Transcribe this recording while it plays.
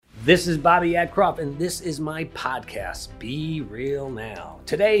This is Bobby Adcroft, and this is my podcast, Be Real Now.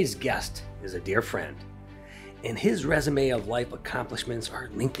 Today's guest is a dear friend, and his resume of life accomplishments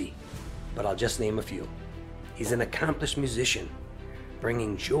are lengthy, but I'll just name a few. He's an accomplished musician,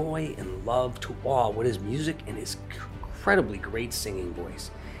 bringing joy and love to all with his music and his incredibly great singing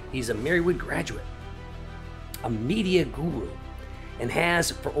voice. He's a Marywood graduate, a media guru, and has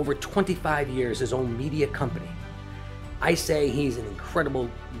for over 25 years his own media company. I say he's an incredible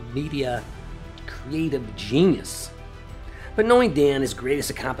media creative genius. But knowing Dan, his greatest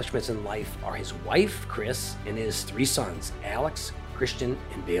accomplishments in life are his wife, Chris, and his three sons, Alex, Christian,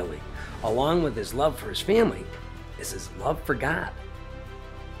 and Bailey. Along with his love for his family is his love for God.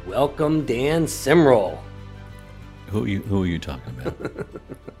 Welcome, Dan Simrol. Who are you talking about?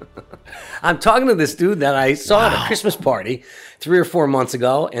 I'm talking to this dude that I saw at a Christmas party 3 or 4 months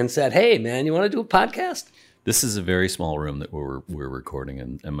ago and said, hey, man, you want to do a podcast? This is a very small room that we're recording,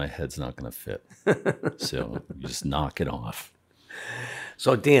 and my head's not going to fit. So you just knock it off.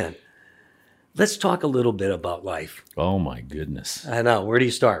 So, Dan, let's talk a little bit about life. Oh, my goodness. I know. Where do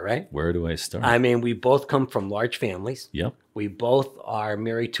you start, right? Where do I start? I mean, we both come from large families. Yep. We both are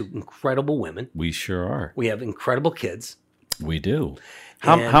married to incredible women. We sure are. We have incredible kids. We do.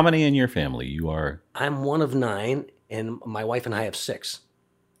 How many in your family? You are? I'm one of 9, and my wife and I have 6.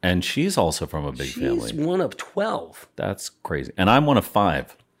 And she's also from a big family. She's one of 12. That's crazy. And I'm one of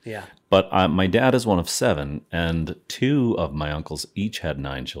 5. Yeah. But my dad is one of 7, and 2 of my uncles each had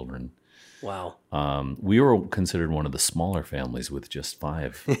 9 children. Wow. We were considered one of the smaller families with just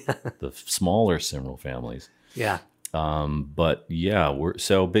 5, the smaller Simrol families. Yeah. But yeah,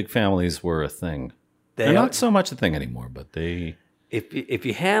 so big families were a thing. They're not so much a thing anymore, but they... If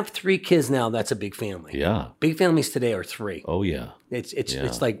you have 3 kids now, that's a big family. Yeah. Big families today are 3. Oh, yeah.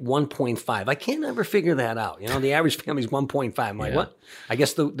 It's like 1.5. I can't ever figure that out. You know, the average family is 1.5. I'm like, what? I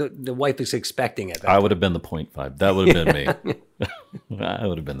guess the wife is expecting it. I would have been the 0.5. That would have been me. I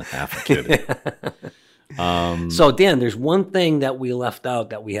would have been the half a kid. So, Dan, there's one thing that we left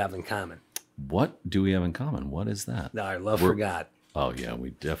out that we have in common. What do we have in common? What is that? Our love for God. Oh, yeah,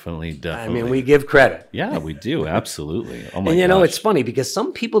 we definitely. I mean, we give credit. Yeah, we do. Absolutely. Oh, my And, gosh. it's funny because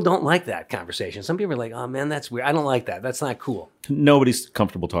some people don't like that conversation. Some people are like, oh, man, that's weird. I don't like that. That's not cool. Nobody's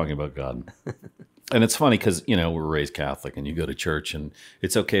comfortable talking about God. And it's funny because, we're raised Catholic and you go to church and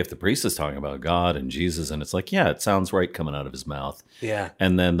it's okay if the priest is talking about God and Jesus. And it's like, yeah, it sounds right coming out of his mouth. Yeah.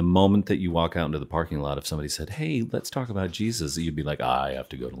 And then the moment that you walk out into the parking lot, if somebody said, hey, let's talk about Jesus, you'd be like, I have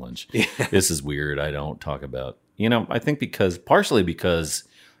to go to lunch. Yeah. This is weird. I don't talk about, I think partially because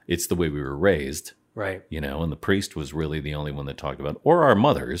it's the way we were raised. Right. And the priest was really the only one that talked about, or our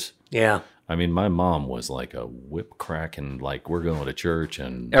mothers. Yeah. I mean, my mom was like a whip crack and like, we're going to church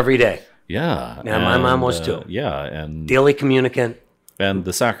and every day. Yeah. Yeah, my mom was too. Yeah. And daily communicant. And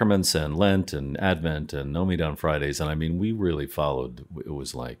the sacraments and Lent and Advent and No Meat on Fridays. And I mean, we really followed, it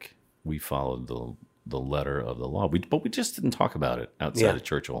was like we followed the letter of the law. But we just didn't talk about it outside of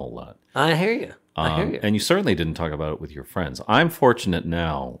church a whole lot. I hear you. And you certainly didn't talk about it with your friends. I'm fortunate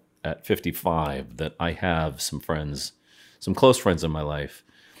now at 55 that I have some friends, some close friends in my life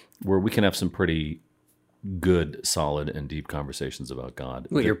where we can have some pretty good, solid, and deep conversations about God.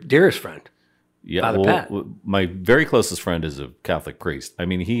 Well, your dearest friend, Father Pat. My very closest friend is a Catholic priest. I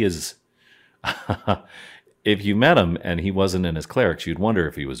mean, he is... If you met him and he wasn't in his clerics, you'd wonder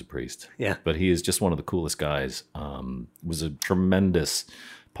if he was a priest. Yeah. But he is just one of the coolest guys. Was a tremendous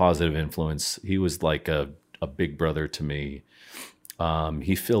positive influence. He was like a big brother to me.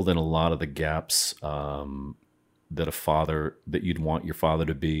 He filled in a lot of the gaps that you'd want your father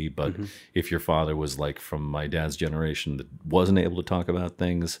to be. But if your father was like from my dad's generation that wasn't able to talk about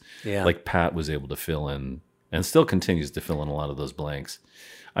things, like Pat was able to fill in and still continues to fill in a lot of those blanks.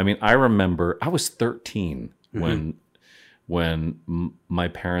 I mean, I remember I was 13 when my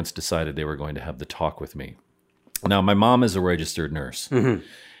parents decided they were going to have the talk with me. Now, my mom is a registered nurse.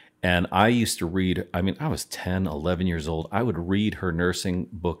 And I used to read, I mean, I was 10, 11 years old. I would read her nursing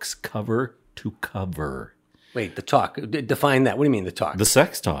books cover to cover. Wait, the talk. Define that. What do you mean the talk? The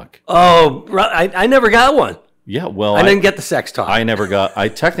sex talk. Oh, I never got one. Yeah, well, I didn't get the sex talk. I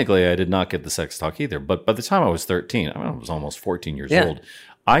did not get the sex talk either. But by the time I was 13, I was almost 14 years old.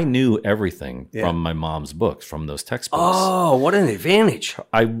 I knew everything from my mom's books, from those textbooks. Oh, what an advantage.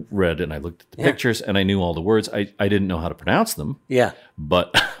 I read and I looked at the pictures and I knew all the words. I didn't know how to pronounce them. Yeah.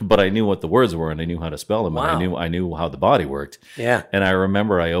 But I knew what the words were and I knew how to spell them. Wow. And I knew how the body worked. Yeah. And I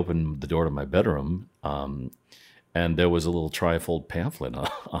remember I opened the door to my bedroom and there was a little trifold pamphlet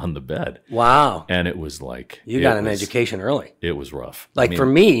on the bed. Wow. And it was like... You got an education early. It was rough. Like for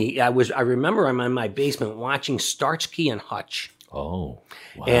me, I remember I'm in my basement watching Starsky and Hutch. Oh,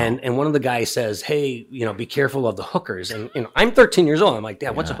 wow. And one of the guys says, "Hey, be careful of the hookers." And I'm 13 years old. I'm like,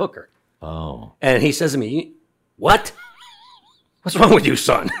 "Dad, what's a hooker?" Oh. And he says to me, "What? What's wrong with you,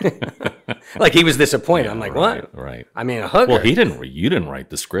 son?" Like he was disappointed. I'm like, "What?" Right. I mean, a hooker. Well, you didn't write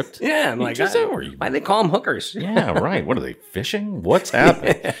the script. Yeah, I'm like, why do they call them hookers? Yeah, right. What are they, fishing? What's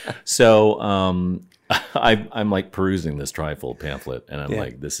happening? So I'm like perusing this trifold pamphlet, and I'm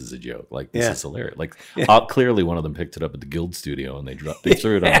like, this is a joke. Like, this is hilarious. Like, clearly one of them picked it up at the Guild studio, and they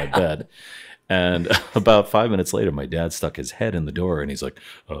threw it on my bed. And about 5 minutes later, my dad stuck his head in the door, and he's like,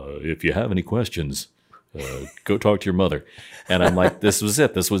 if you have any questions, go talk to your mother. And I'm like, this was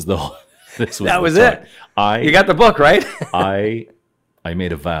it. That was it. You got the book, right? I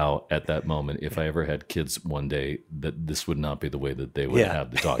made a vow at that moment, if I ever had kids one day, that this would not be the way that they would have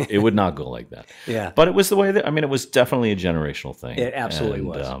the talk. It would not go like that. Yeah. But it was the way that, it was definitely a generational thing. It absolutely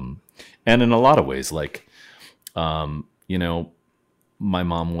was. And in a lot of ways, like, my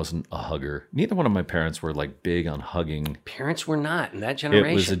mom wasn't a hugger. Neither one of my parents were like big on hugging. Parents were not in that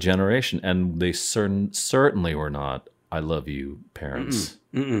generation. It was a generation, and they certainly were not "I love you" parents.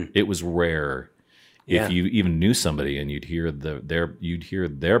 It was rare if you even knew somebody and you'd hear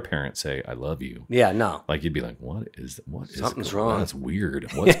their parents say "I love you." Yeah, no. Like you'd be like, "What is something's wrong? That's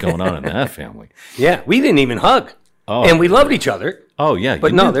weird. What's going on in that family?" Yeah, we didn't even hug. Oh, and we loved each other. Oh, yeah.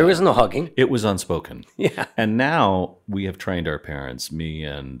 But no, there was no hugging. It was unspoken. Yeah. And now we have trained our parents, me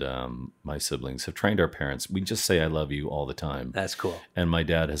and my siblings have trained our parents. We just say, "I love you" all the time. That's cool. And my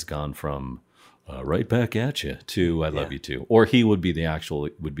dad has gone from right back at you to "I love you" too. Or he would be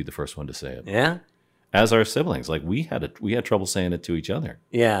the first one to say it. Yeah. As our siblings. Like we had trouble saying it to each other.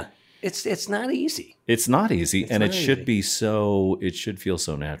 Yeah. It's not easy. It's not easy. It should feel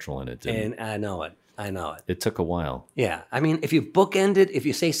so natural, and it didn't. And I know it. It took a while. Yeah. I mean, if you bookended, if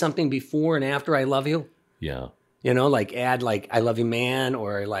you say something before and after "I love you," yeah, like add like "I love you, man,"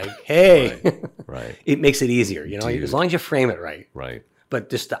 or like "Hey," right. It makes it easier, as long as you frame it right. Right.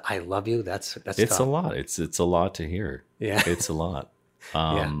 But just the "I love you," that's it's tough. a lot. It's a lot to hear. Yeah. It's a lot.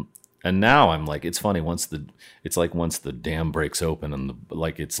 And now I'm like, it's funny once the dam breaks open and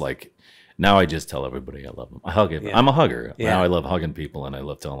now I just tell everybody I love them. I hug it. Yeah. I'm a hugger. Yeah. Now I love hugging people, and I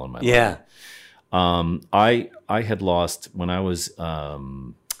love telling them I love them. I had lost when I was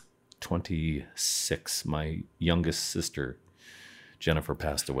 26. My youngest sister, Jennifer,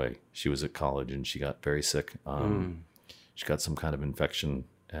 passed away. She was at college and she got very sick. She got some kind of infection,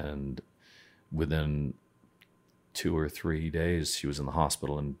 and within 2 or 3 days she was in the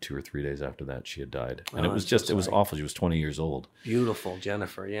hospital, and 2 or 3 days after that she had died. And it was awful. She was 20 years old. Beautiful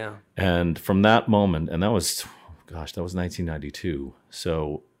Jennifer, yeah. And from that moment, and that was 1992.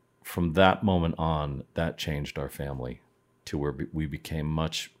 So from that moment on, that changed our family to where we became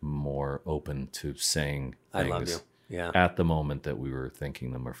much more open to saying things, "I love you," yeah, at the moment that we were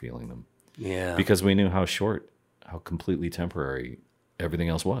thinking them or feeling them. Yeah. Because we knew how completely temporary everything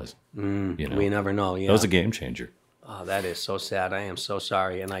else was. We never know. Yeah. That was a game changer. Oh, that is so sad. I am so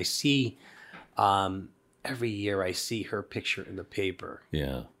sorry. And I see, every year I see her picture in the paper.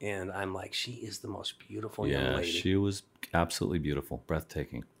 Yeah. And I'm like, she is the most beautiful young lady. Yeah, she was absolutely beautiful,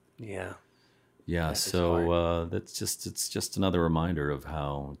 breathtaking. Yeah. Yeah. So it's just another reminder of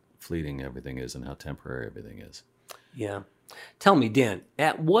how fleeting everything is and how temporary everything is. Yeah. Tell me, Dan,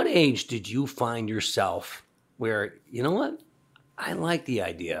 at what age did you find yourself where, you know what? I like the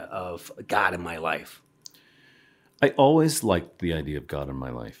idea of God in my life. I always liked the idea of God in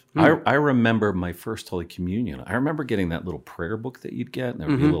my life. I remember my first Holy Communion. I remember getting that little prayer book that you'd get, and there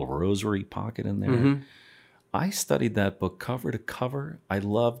would be a little rosary pocket in there. I studied that book cover to cover. I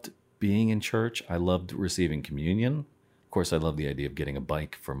loved being in church. I loved receiving communion. Of course, I loved the idea of getting a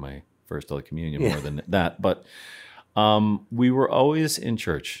bike for my first Holy Communion more than that. But we were always in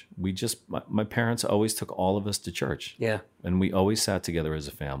church. My parents always took all of us to church. Yeah. And we always sat together as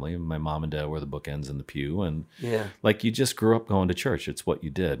a family. My mom and dad were the bookends in the pew. And like you just grew up going to church. It's what you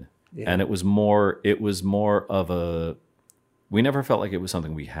did. Yeah. And it was more of we never felt like it was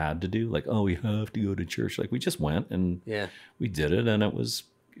something we had to do. Like, oh, we have to go to church. Like we just went and we did it. And it was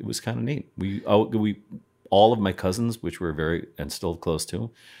kind of neat. All of my cousins, which we're very and still close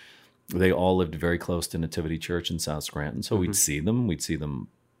to, they all lived very close to Nativity Church in South Scranton. So we'd see them. We'd see them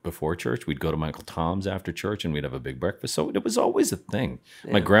before church. We'd go to my Uncle Tom's after church, and we'd have a big breakfast. So it was always a thing.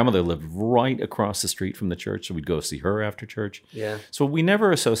 Yeah. My grandmother lived right across the street from the church, so we'd go see her after church. Yeah. So we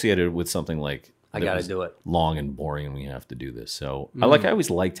never associated it with something like, I got to do it. Long and boring, and we have to do this. So I always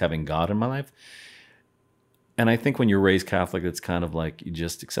liked having God in my life. And I think when you're raised Catholic, it's kind of like you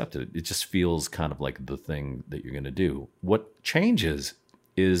just accept it. It just feels kind of like the thing that you're going to do. What changed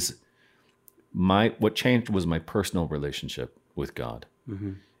was my personal relationship with God.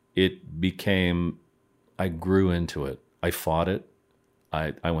 It became, I grew into it. I fought it.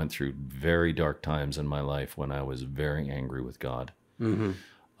 I went through very dark times in my life when I was very angry with God.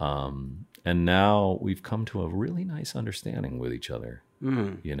 And now we've come to a really nice understanding with each other.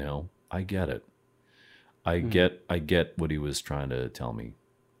 You know, I get it. I get what he was trying to tell me.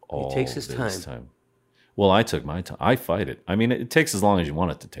 He takes his time. Well, I took my time. I fight it. I mean, it takes as long as you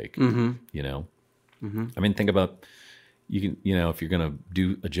want it to take. You know, I mean, think about if you're gonna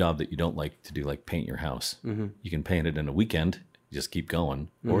do a job that you don't like to do, like paint your house, you can paint it in a weekend. Just keep going,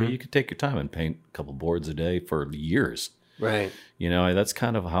 or you could take your time and paint a couple boards a day for years. Right. You know, that's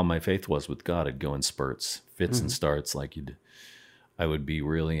kind of how my faith was with God. I'd go in spurts, fits and starts. Like I would be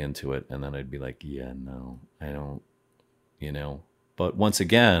really into it, and then I'd be like, yeah, no, I don't, you know. But once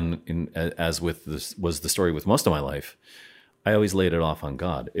again, as with this was the story with most of my life, I always laid it off on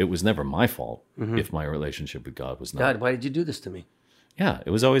God. It was never my fault if my relationship with God was not. God, why did you do this to me? Yeah, it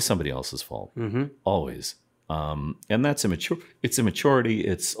was always somebody else's fault. Always. And that's it's immaturity.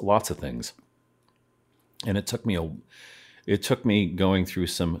 It's lots of things. And it took me going through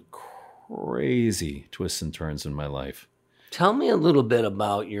some crazy twists and turns in my life. Tell me a little bit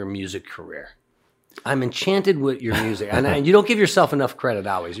about your music career. I'm enchanted with your music. And you don't give yourself enough credit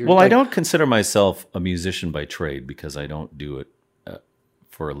always. I don't consider myself a musician by trade because I don't do it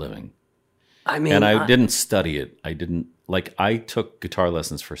for a living. I mean, and I didn't study it. I took guitar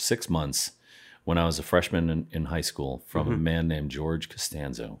lessons for 6 months when I was a freshman in high school from a man named George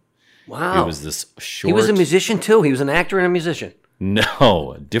Costanzo. Wow. He was this short... He was a musician too. He was an actor and a musician.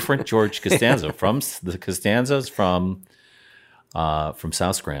 No, different George Costanzo. From the Costanzos from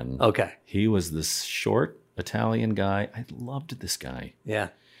South Scranton. Okay. He was this short Italian guy. I loved this guy. Yeah.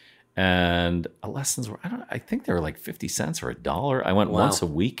 And lessons were, I think they were like 50 cents or $1. I went once a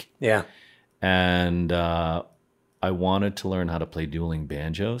week. Yeah. And I wanted to learn how to play dueling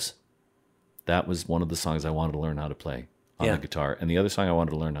banjos. That was one of the songs I wanted to learn how to play on the guitar. And the other song I wanted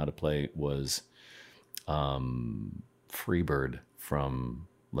to learn how to play was Freebird from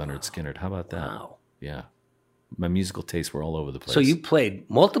Leonard Skinner. How about that? Wow. Yeah. My musical tastes were all over the place. So you played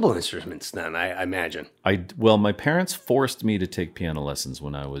multiple instruments then, I imagine. Well, my parents forced me to take piano lessons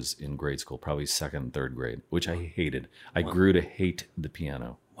when I was in grade school, probably second and third grade, which I hated. I grew to hate the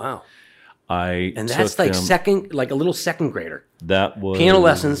piano. Wow. And that's like a little second grader. That was piano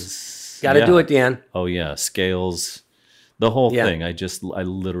lessons. Got to do it, Dan. Oh yeah, scales, the whole thing. I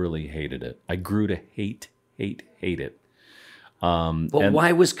literally hated it. I grew to hate it. But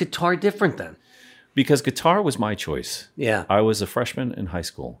why was guitar different then? Because guitar was my choice. Yeah. I was a freshman in high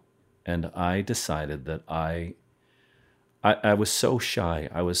school, and I decided that I was so shy.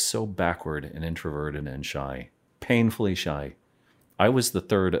 I was so backward and introverted and shy, painfully shy. I was the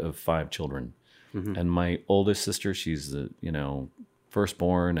third of 5 children, and my oldest sister, she's the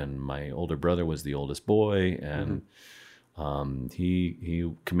firstborn, and my older brother was the oldest boy, and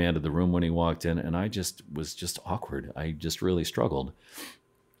he commanded the room when he walked in, and I was just awkward. I just really struggled.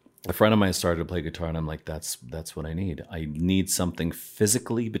 A friend of mine started to play guitar, and I'm like, that's what I need. I need something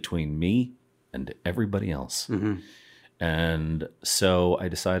physically between me and everybody else. And so I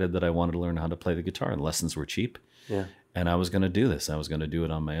decided that I wanted to learn how to play the guitar, and lessons were cheap. Yeah. And I was going to do this. I was going to do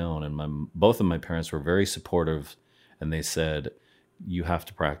it on my own. And both of my parents were very supportive, and they said, you have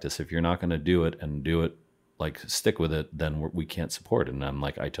to practice. If you're not going to do it and do it, like stick with it, then we can't support it. And I'm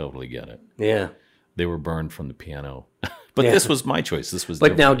like, I totally get it. Yeah. They were burned from the piano. But this was my choice. This was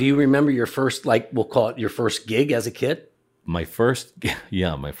different. Now, do you remember your first, we'll call it your first gig as a kid? My first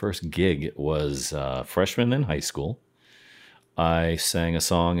gig was freshman in high school. I sang a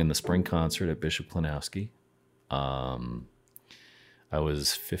song in the spring concert at Bishop Klonowski. I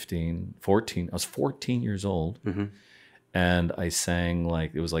was 14. I was 14 years old. And I sang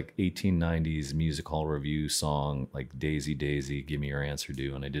it was like 1890s music hall review song, like Daisy, Daisy, Give Me Your Answer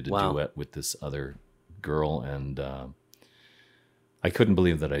Due. And I did a duet with this other girl, and I couldn't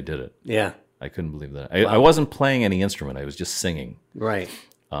believe that I did it. Yeah. I couldn't believe that. I wasn't playing any instrument. I was just singing. Right.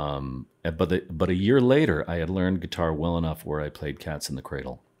 But a year later, I had learned guitar well enough where I played Cats in the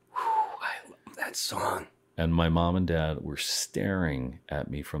Cradle. I love that song. And my mom and dad were staring at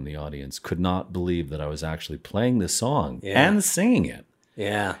me from the audience, could not believe that I was actually playing this song and singing it.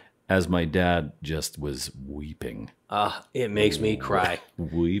 Yeah. As my dad just was weeping. It makes me cry.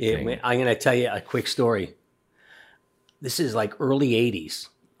 Weeping. I'm going to tell you a quick story. This is like early 80s.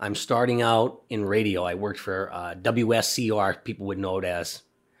 I'm starting out in radio. I worked for WSCR, people would know it as.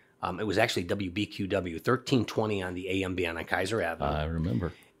 It was actually WBQW, 1320 on the AM band on Kaiser Avenue. I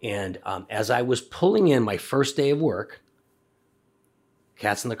remember. And as I was pulling in my first day of work,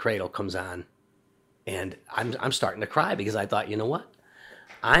 Cats in the Cradle comes on. And I'm starting to cry because I thought, you know what?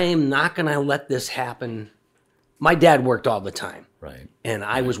 I am not going to let this happen. My dad worked all the time. Right. And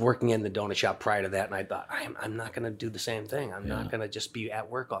I was working in the donut shop prior to that, and I thought, I'm not going to do the same thing. I'm not going to just be at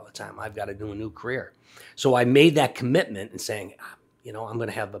work all the time. I've got to do a new career. So I made that commitment and saying, you know, I'm going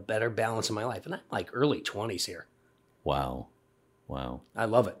to have a better balance in my life. And I'm like early 20s here. Wow. I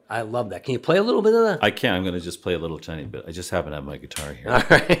love it. I love that. Can you play a little bit of that? I can. I'm going to just play a little tiny bit. I just happen to have my guitar here. All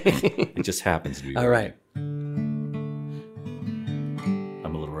right. It just happens to be. All right. I'm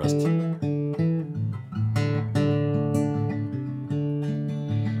a little rusty.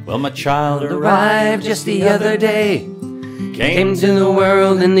 Well, my child Arrived just the other day. Came to the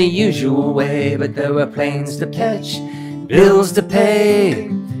world in the usual way, but there were planes to catch, bills to pay.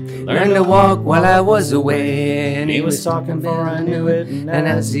 Learned to walk while I was away, and he was talking before I knew it. And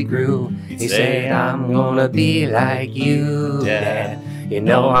as he grew, he said, I'm gonna be like you, Dad. You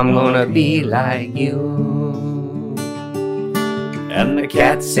know I'm gonna be like you. And the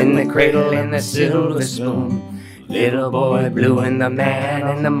cat's in the cradle and the silver spoon, little boy blue and the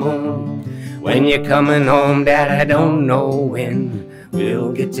man in the moon. When you're coming home, Dad, I don't know when.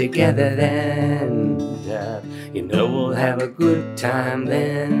 We'll get together then, Dad. You know we'll have a good time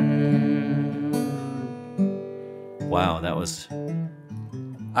then. Wow, that was...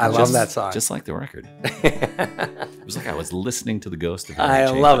 I love that song. Just like the record. It was like I was listening to the ghost of I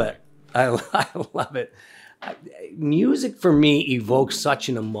love it. I love it. Music for me evokes such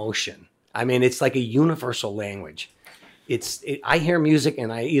an emotion. I mean, it's like a universal language. I hear music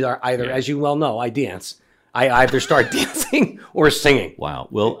and I either as you well know, I dance. I either start dancing or singing. Wow.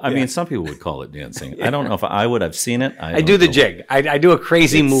 Well, I mean, some people would call it dancing. I don't know if I would have seen it. I do the jig. I do a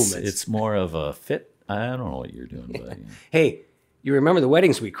crazy movement. It's more of a fit. I don't know what you're doing. But, yeah. Hey, you remember the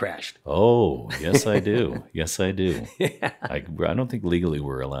weddings we crashed? Oh, yes, I do. Yes, I do. Yeah. I don't think legally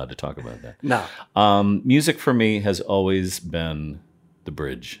we're allowed to talk about that. No. Music for me has always been the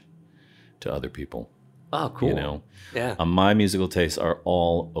bridge to other people. Oh, cool. You know? Yeah. My musical tastes are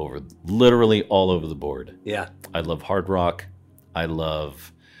literally all over the board. Yeah. I love hard rock. I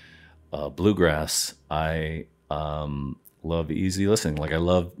love bluegrass. I love easy listening. Like I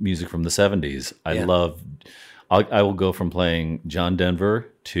love music from the 70s. I will go from playing John Denver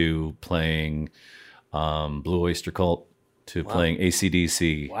to playing Blue Oyster Cult to playing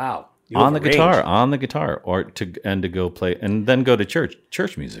AC/DC. Wow. On the guitar, or to go play and then go to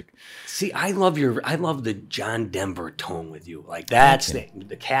church music. See, I love the John Denver tone with you. Like that's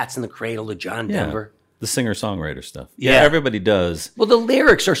the Cats in the Cradle, the John Denver, the singer-songwriter stuff. Yeah, everybody does. Well, the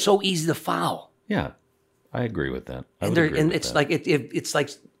lyrics are so easy to follow. Yeah, I agree with that. It's like it's like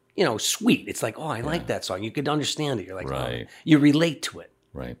sweet. It's like, oh, I like that song. You could understand it. You're like, right. Oh, you relate to it.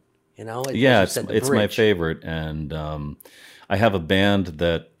 Right. You know. It's my favorite, and I have a band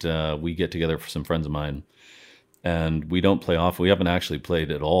that we get together for some friends of mine, and we don't play often. We haven't actually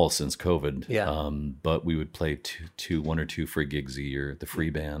played at all since COVID. Yeah. But we would play one or two free gigs a year. The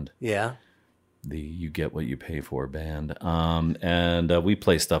free band. Yeah. The you get what you pay for band. And we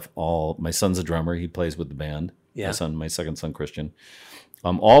play stuff my son's a drummer. He plays with the band. Yeah. My second son, Christian.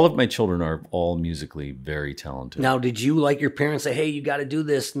 All of my children are all musically very talented. Now, did you, like your parents, say, hey, you got to do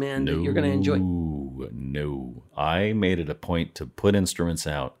this, man, that you're going to enjoy? No. I made it a point to put instruments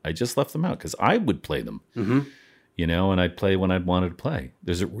out. I just left them out because I would play them, and I'd play when I wanted to play.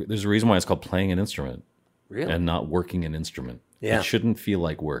 There's a reason why it's called playing an instrument. Really? And not working an instrument. Yeah. It shouldn't feel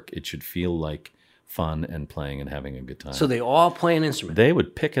like work. It should feel like fun and playing and having a good time. So they all play an instrument. They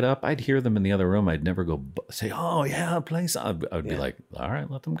would pick it up. I'd hear them in the other room. I'd never go say, "Oh yeah, play some." I would be like, "All right,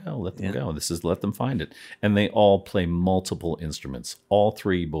 let them go. Let them go. Let them find it." And they all play multiple instruments. All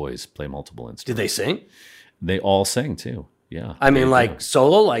three boys play multiple instruments. Did they sing? They all sing too. Yeah. I mean, like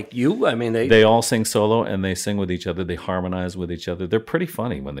solo, like you. I mean, they all sing solo and they sing with each other. They harmonize with each other. They're pretty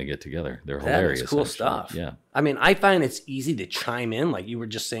funny when they get together. They're hilarious. That's cool stuff. Yeah. I mean, I find it's easy to chime in. Like you were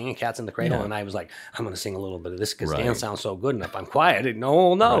just singing Cats in the Cradle, and I was like, I'm going to sing a little bit of this because Dan sounds so good. And if I'm quiet,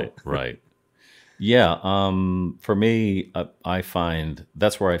 no. Right. Yeah. For me, I find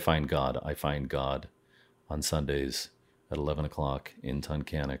that's where I find God. I find God on Sundays at 11 o'clock in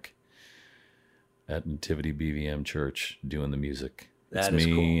Tunkhannock at Nativity BVM Church doing the music. It's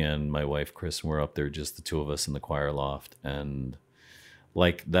me and my wife, Chris, and we're up there, just the two of us in the choir loft. And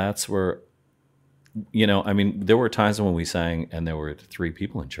like, that's where, I mean, there were times when we sang and there were 3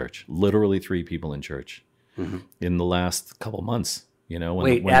 people in church, literally 3 people in church in the last couple months. At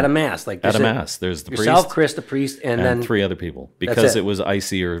a mass, like at a mass, there's the yourself, priest, Chris, the priest, and then 3 other people because it was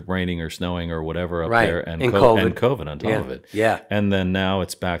icy or raining or snowing or whatever up there, and COVID on top of it. Yeah, and then now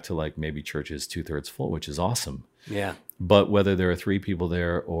it's back to like maybe church is 2/3 full, which is awesome. Yeah, but whether there are 3 people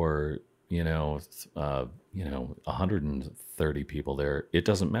there or 130 people there, it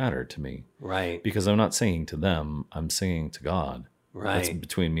doesn't matter to me. Right. Because I'm not singing to them, I'm singing to God. Right. That's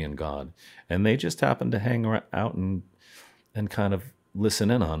between me and God. And they just happen to hang out and kind of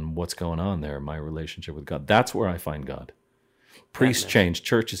listen in on what's going on there, my relationship with God. That's where I find God. Priests change,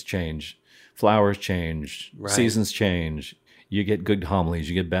 churches change, flowers change, seasons change. You get good homilies,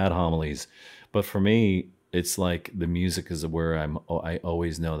 you get bad homilies. But for me, it's like the music is where I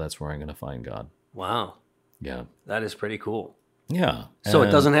always know that's where I'm going to find God. Wow. Yeah. That is pretty cool. Yeah. So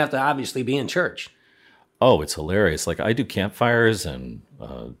it doesn't have to obviously be in church. Oh, it's hilarious. Like I do campfires, and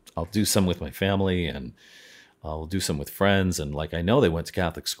I'll do some with my family, and I'll do some with friends. And like, I know they went to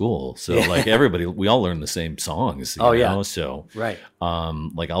Catholic school. So like everybody, we all learn the same songs. You know? So, right.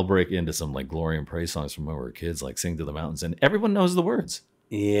 Like I'll break into some like glory and praise songs from when we were kids, like Sing to the Mountains, and everyone knows the words.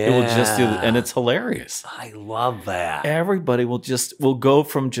 Yeah. It will just do, and it's hilarious. I love that. Everybody will go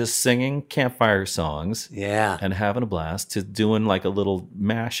from just singing campfire songs and having a blast to doing like a little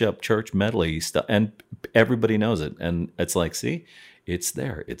mashup church medley stuff, and everybody knows it. And it's like, see, it's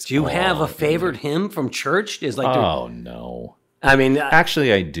there. Do you have a favorite hymn from church? Oh, no. I mean,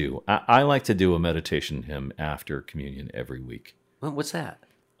 actually, I do. I like to do a meditation hymn after communion every week. What's that?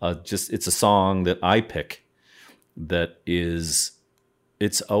 It's a song that I pick that is...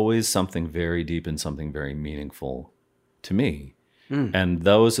 It's always something very deep and something very meaningful to me. And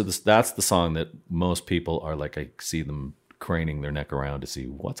that's the song that most people are like, I see them craning their neck around to see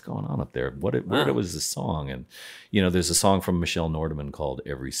what's going on up there. Where was this song? And, there's a song from Michelle Nordeman called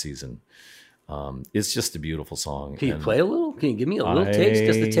Every Season. It's just a beautiful song. Can you play a little? Can you give me a little taste,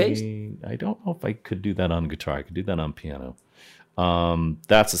 just a taste? I don't know if I could do that on guitar. I could do that on piano.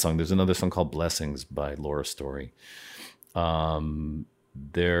 That's a song. There's another song called Blessings by Laura Story.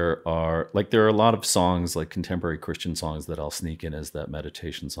 There are a lot of songs, like contemporary Christian songs, that I'll sneak in as that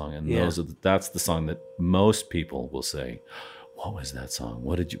meditation song, and that's the song that most people will say, "What was that song?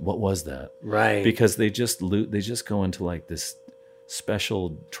 What was that?" Right? Because they just go into like this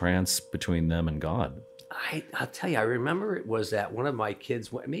special trance between them and God. I'll tell you, I remember it was at one of my kids',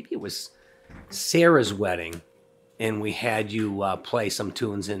 maybe it was Sarah's wedding, and we had you play some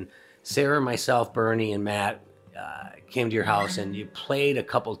tunes, and Sarah, myself, Bernie, and Matt came to your house, and you played a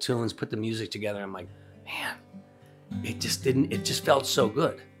couple tunes, put the music together. I'm like, man, it just felt so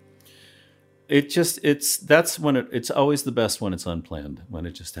good. It's always the best when it's unplanned, when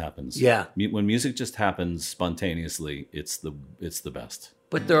it just happens. Yeah. When music just happens spontaneously, it's the best.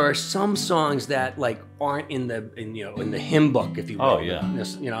 But there are some songs that like aren't in the hymn book, if you will. Oh yeah.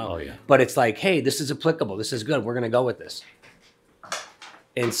 Oh yeah. But it's like, hey, this is applicable. This is good. We're going to go with this.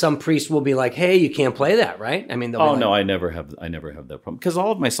 And some priests will be like, "Hey, you can't play that, right?" I mean, no, I never have that problem, because all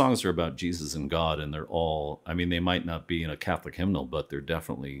of my songs are about Jesus and God, and they're all. I mean, they might not be in a Catholic hymnal, but they're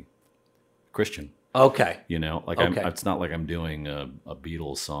definitely Christian. Okay. It's not like I'm doing a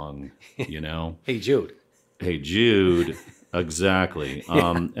Beatles song. Hey Jude. Hey Jude. Exactly.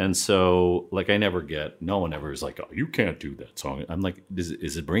 And so like no one ever is like, "Oh, you can't do that song." I'm like,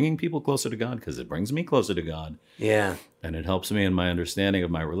 is it bringing people closer to God? Because it brings me closer to God. Yeah. And it helps me in my understanding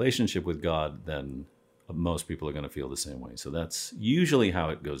of my relationship with God. Then most people are going to feel the same way. So that's usually how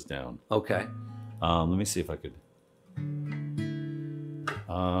it goes down. Okay. Let me see if I could.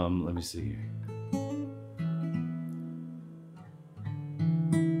 Let me see here.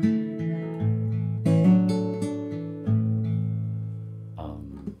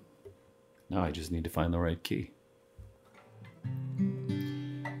 Now I just need to find the right key.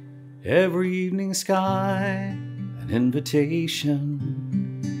 Every evening sky, an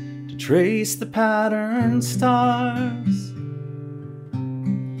invitation to trace the patterned stars.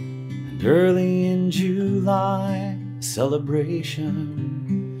 And early in July, a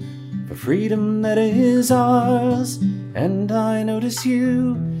celebration for freedom that is ours. And I notice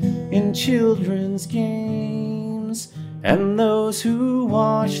you in children's games, and those who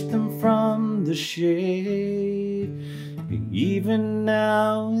watch them from the shade. Even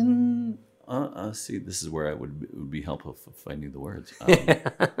now see, this is where it would be helpful if I knew the words.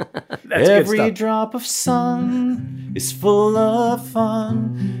 Every drop of sun is full of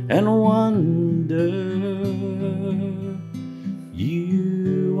fun and wonder.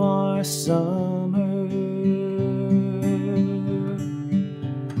 You are summer.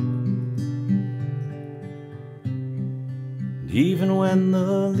 Even when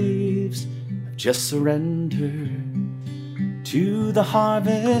the leaves have just surrendered to the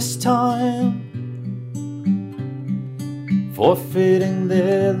harvest time, forfeiting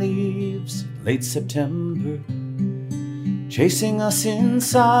their leaves late September, chasing us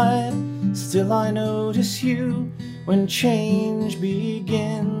inside, still I notice you when change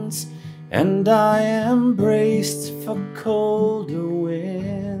begins. and I am braced for colder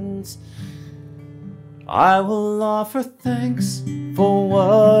winds. I will offer thanks for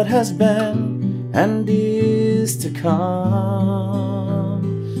what has been and is to come.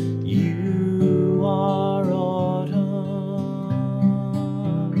 You are autumn,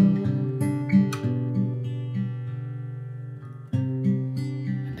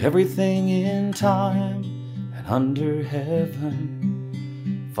 and everything in time and under heaven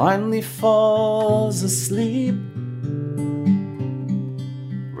finally falls asleep,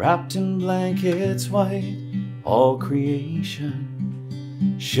 wrapped in blankets white. All creation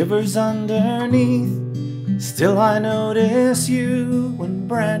shivers underneath. Still I notice you when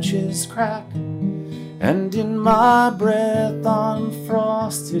branches crack, and in my breath on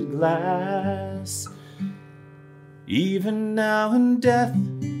frosted glass. Even now in death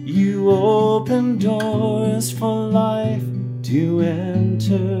you open doors for life to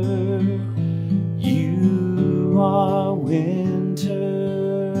enter. You are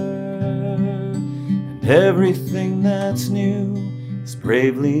winter, and everything that's new is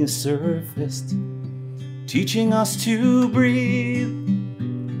bravely surfaced, teaching us to breathe.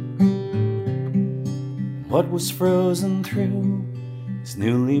 What was frozen through is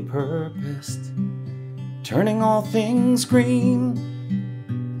newly purposed, turning all things green.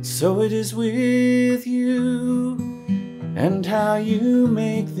 So it is with you, and how you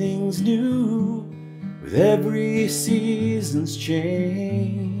make things new with every season's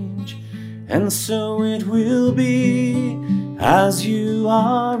change. And so it will be as you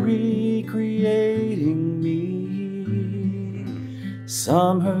are recreating me.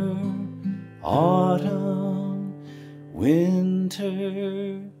 Summer, autumn,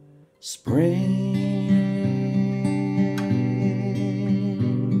 winter, spring.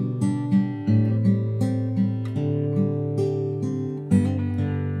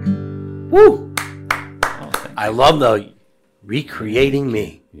 Woo! I love the recreating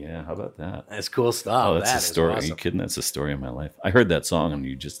me. Yeah, how about that? That's cool stuff. Oh, that's that a story. awesome. Are you kidding? That's a story of my life. I heard that song, and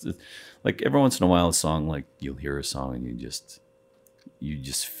you just, like, every once in a while, a song, like, you'll hear a song, and you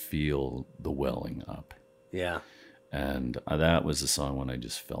just feel the welling up. Yeah. And that was a song when I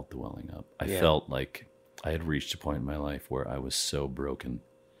just felt the welling up. I felt like I had reached a point in my life where I was so broken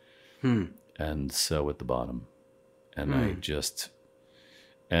and so at the bottom. And I just,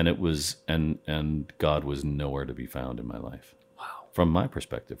 and it was, and God was nowhere to be found in my life. Wow. From my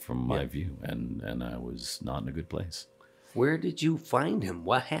perspective, from my view. And I was not in a good place. Where did you find him?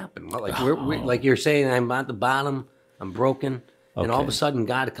 What happened? Like, like you're saying, I'm at the bottom, I'm broken, and all of a sudden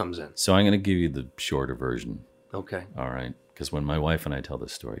God comes in. So I'm going to give you the shorter version. Okay. All right. Because when my wife and I tell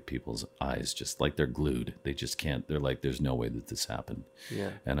this story, people's eyes just like they're glued. They just can't. They're like, there's no way that this happened. Yeah.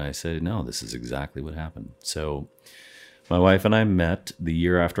 And I said, no, this is exactly what happened. So my wife and I met the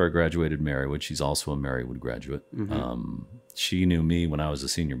year after I graduated Marywood. She's also a Marywood graduate. She knew me when I was a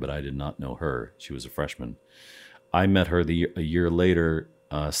senior, but I did not know her. She was a freshman. I met her a year later,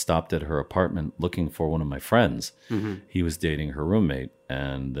 stopped at her apartment looking for one of my friends. He was dating her roommate.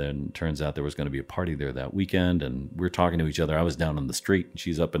 And then turns out there was going to be a party there that weekend. And we're talking to each other. I was down on the street and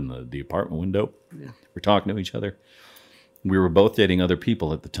she's up in the apartment window. Yeah. We're talking to each other. We were both dating other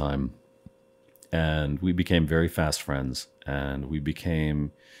people at the time. And we became very fast friends. And we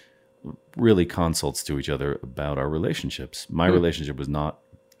became really consults to each other about our relationships. My relationship was not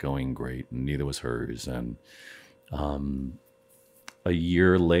going great, and neither was hers. And a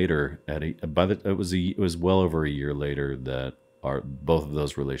year later, it was well over a year later that both of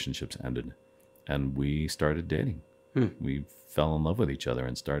those relationships ended, and we started dating. We fell in love with each other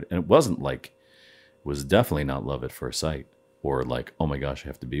and it was definitely not love at first sight, or like, oh my gosh, I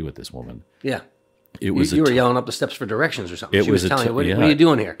have to be with this woman. Yeah. It was you were yelling up the steps for directions or something. She was telling you, what are you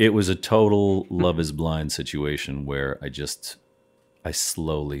doing here? It was a total love is blind situation where I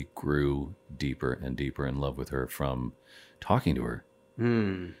slowly grew deeper and deeper in love with her from talking to her.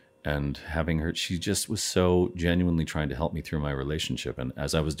 And having her, she just was so genuinely trying to help me through my relationship, and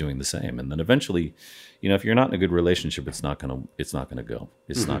as I was doing the same. And then eventually, if you're not in a good relationship, it's not gonna go.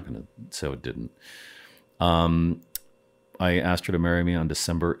 It's not gonna. So it didn't. I asked her to marry me on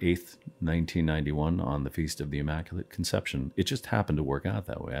December 8th, 1991, on the Feast of the Immaculate Conception. It just happened to work out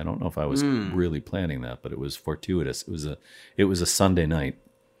that way. I don't know if I was really planning that, but it was fortuitous. It was a Sunday night.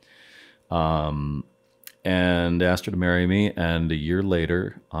 And asked her to marry me. And a year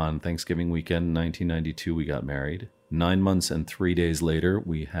later, on Thanksgiving weekend, 1992, we got married. 9 months and 3 days later,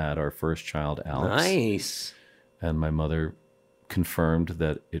 we had our first child, Alex. Nice. And my mother confirmed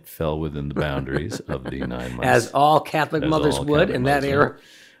that it fell within the boundaries of the 9 months. As all Catholic mothers would in that era.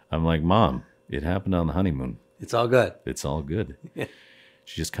 I'm like, Mom, it happened on the honeymoon. It's all good. It's all good.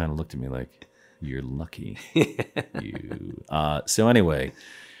 She just kind of looked at me like, you're lucky. So anyway,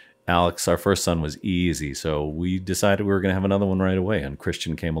 Alex, our first son, was easy. So we decided we were going to have another one right away. And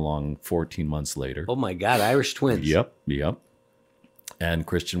Christian came along 14 months later. Oh, my God. Irish twins. Yep. And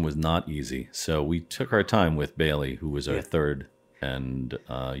Christian was not easy. So we took our time with Bailey, who was our third and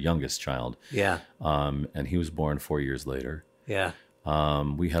youngest child. Yeah. And he was born 4 years later. Yeah.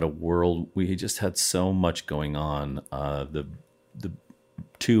 We just had so much going on. The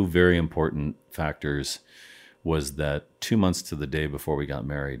two very important factors was that 2 months to the day before we got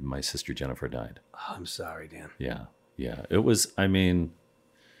married, my sister Jennifer died. Oh, I'm sorry, Dan. Yeah. It was, I mean,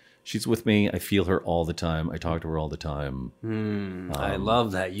 she's with me. I feel her all the time. I talk to her all the time. I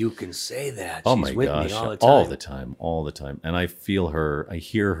love that you can say that. Oh, she's my with gosh. me all the time. All the time. And I feel her, I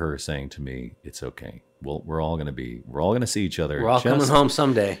hear her saying to me, it's okay. We're all going to see each other. We're all coming home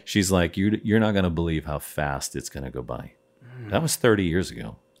someday. She's like, you're not going to believe how fast it's going to go by. That was 30 years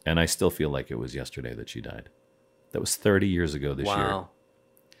ago. And I still feel like it was yesterday that she died. That was 30 years ago this year. Wow.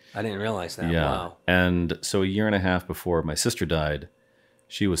 I didn't realize that. Yeah. Wow. And so a year and a half before my sister died,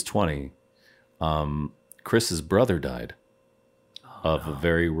 she was 20. Chris's brother died of a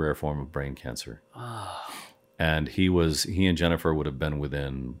very rare form of brain cancer. And he and Jennifer would have been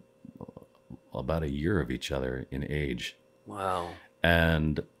within about a year of each other in age. Wow.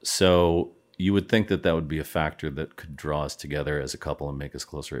 And so you would think that would be a factor that could draw us together as a couple and make us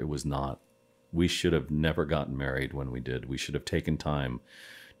closer. It was not. We should have never gotten married when we did. We should have taken time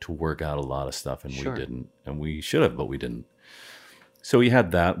to work out a lot of stuff, and we didn't. And we should have, but we didn't. So we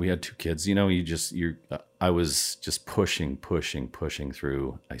had that. We had two kids. You know, I was just pushing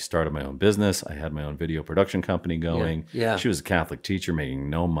through. I started my own business. I had my own video production company going. Yeah. She was a Catholic teacher making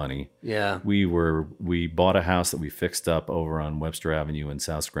no money. Yeah. We bought a house that we fixed up over on Webster Avenue in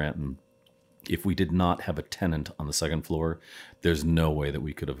South Scranton. If we did not have a tenant on the second floor, there's no way that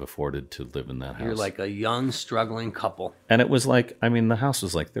we could have afforded to live in that house. You're like a young, struggling couple. And it was like, I mean, the house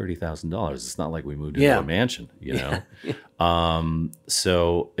was like $30,000. It's not like we moved into a mansion, you know?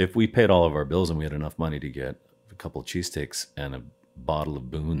 So if we paid all of our bills and we had enough money to get a couple of cheesesteaks and a bottle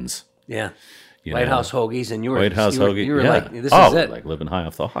of Boone's. Yeah. White House hoagies, and you were like, this is it. Like living high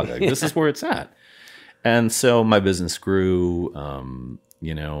off the hog. Like, this is where it's at. And so my business grew,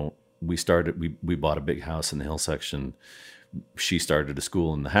 you know. We bought a big house in the hill section. She started a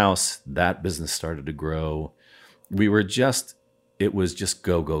school in the house. That business started to grow. It was just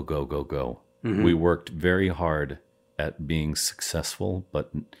go. Mm-hmm. We worked very hard at being successful,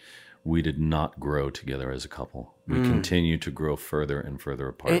 but we did not grow together as a couple. We continued to grow further and further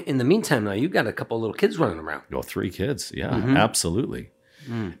apart. In the meantime, now, you got a couple of little kids running around. Oh, 3 kids. Yeah, absolutely.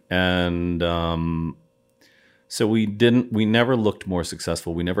 And, so we never looked more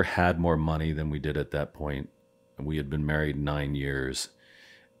successful. We never had more money than we did at that point. We had been married 9 years,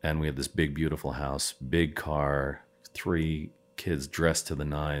 and we had this big, beautiful house, big car, 3 kids dressed to the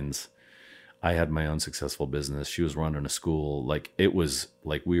nines. I had my own successful business. She was running a school. Like, it was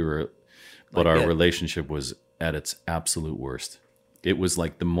like we were, but our relationship was at its absolute worst. It was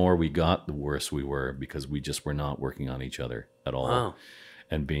like the more we got, the worse we were, because we just were not working on each other at all. Wow.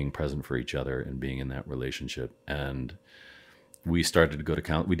 And being present for each other and being in that relationship. And we started to go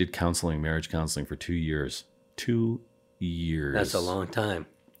to we did counseling, marriage counseling for 2 years. 2 years. That's a long time.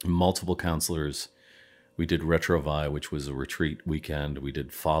 Multiple counselors. We did Retrovi, which was a retreat weekend. We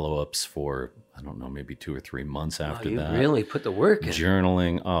did follow-ups for, I don't know, maybe 2 or 3 months after that. You really put the work in.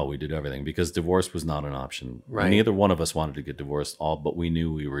 Journaling. Oh, we did everything because divorce was not an option. Right. Neither one of us wanted to get divorced, but we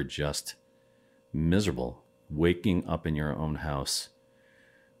knew we were just miserable. Waking up in your own house,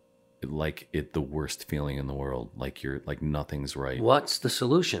 like the worst feeling in the world, like nothing's right. What's the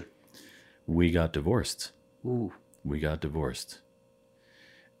solution? We got divorced. Ooh. We got divorced.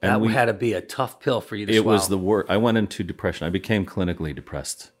 And that had to be a tough pill for you to swallow. It was the worst. I went into depression. I became clinically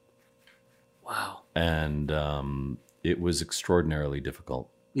depressed. Wow. And it was extraordinarily difficult.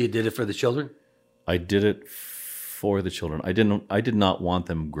 You did it for the children? I did it for the children. I did not want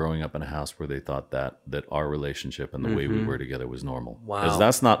them growing up in a house where they thought that our relationship and the way we were together was normal. Wow. Because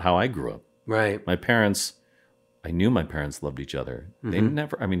that's not how I grew up. Right. I knew my parents loved each other. They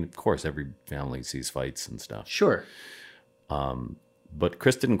never, I mean, of course, every family sees fights and stuff. Sure. But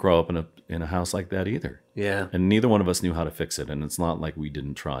Chris didn't grow up in a house like that either. Yeah. And neither one of us knew how to fix it. And it's not like we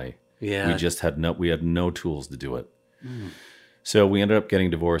didn't try. Yeah. We just had no tools to do it. So we ended up getting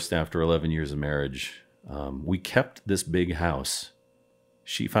divorced after 11 years of marriage. We kept this big house.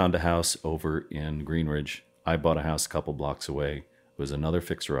 She found a house over in Greenridge. I bought a house a couple blocks away. It was another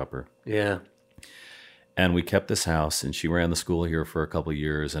fixer-upper. Yeah. And we kept this house, and she ran the school here for a couple of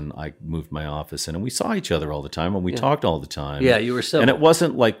years, and I moved my office in, and we saw each other all the time, and we talked all the time. Yeah, you were civil. And it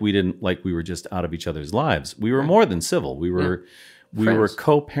wasn't like we were just out of each other's lives. We were more than civil. We were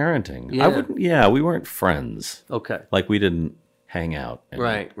co-parenting. Yeah. We weren't friends. Okay. Like we didn't hang out and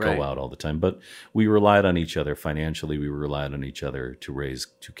go out all the time, but we relied on each other financially. We relied on each other to raise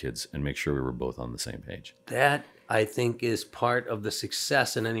 2 kids and make sure we were both on the same page. That, I think, is part of the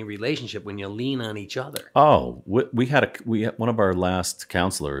success in any relationship, when you lean on each other. Oh, we had one of our last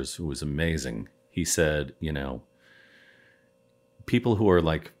counselors who was amazing. He said, people who are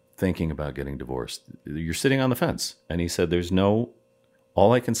like thinking about getting divorced, you're sitting on the fence. And he said,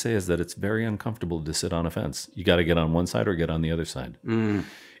 all I can say is that it's very uncomfortable to sit on a fence. You got to get on one side or get on the other side.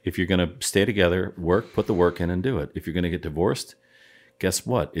 If you're going to stay together, put the work in and do it. If you're going to get divorced, guess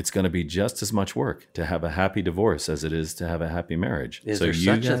what? It's going to be just as much work to have a happy divorce as it is to have a happy marriage. Is there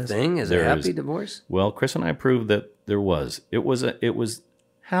such a thing as a happy divorce? Well, Chris and I proved that there was. It was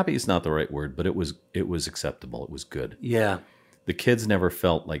happy is not the right word, but it was acceptable. It was good. Yeah. The kids never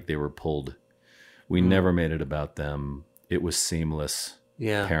felt like they were pulled. We never made it about them. It was seamless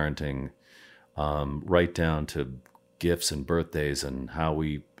parenting, right down to gifts and birthdays and how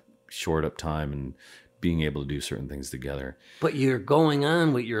we shored up time and being able to do certain things together. But you're going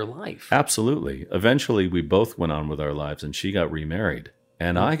on with your life. Absolutely. Eventually, we both went on with our lives, and she got remarried,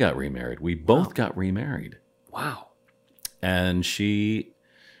 and I got remarried. We both got remarried. Wow. And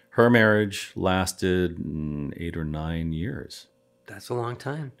her marriage lasted 8 or 9 years. That's a long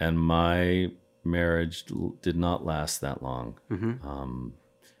time. And my marriage did not last that long.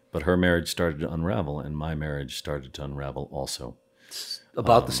 But her marriage started to unravel, and my marriage started to unravel also.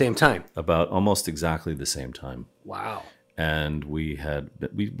 About the same time? About almost exactly the same time. Wow. And we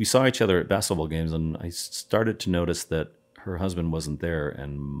saw each other at basketball games, and I started to notice that her husband wasn't there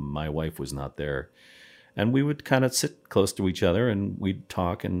and my wife was not there. And we would kind of sit close to each other, and we'd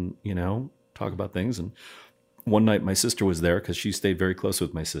talk and, talk about things. And one night my sister was there because she stayed very close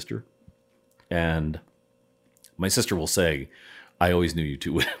with my sister. And my sister will say, I always knew you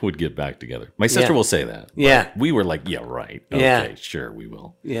two would get back together. My sister will say that. Yeah. We were like, yeah, right. Okay, sure, we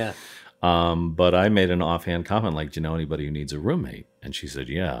will. Yeah. But I made an offhand comment like, do you know anybody who needs a roommate? And she said,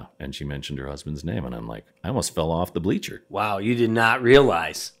 yeah. And she mentioned her husband's name. And I'm like, I almost fell off the bleacher. Wow, you did not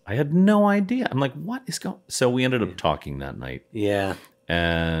realize. I had no idea. I'm like, what is going on? So we ended up talking that night. Yeah.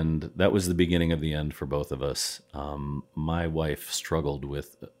 And that was the beginning of the end for both of us. My wife struggled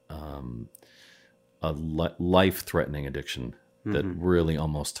with a life-threatening addiction that really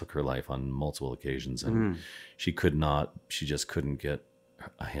almost took her life on multiple occasions. And she just couldn't get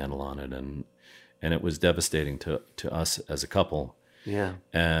a handle on it. And it was devastating to us as a couple. Yeah.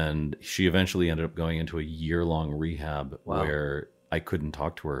 And she eventually ended up going into a year-long rehab where I couldn't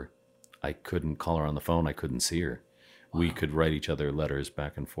talk to her. I couldn't call her on the phone. I couldn't see her. Wow. We could write each other letters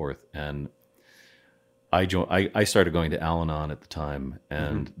back and forth. And I started going to Al-Anon at the time.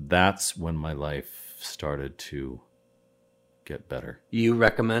 And that's when my life started to get better. You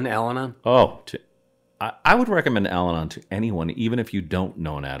recommend Al-Anon? Oh, I would recommend Al-Anon to anyone, even if you don't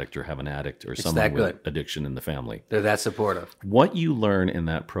know an addict or have an addict or someone with addiction in the family. They're that supportive. What you learn in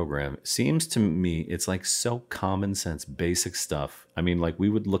that program seems to me, it's like so common sense, basic stuff. I mean, like we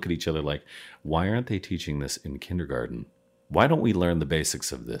would look at each other like, why aren't they teaching this in kindergarten? Why don't we learn the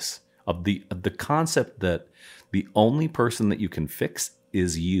basics of this? Of the concept that the only person that you can fix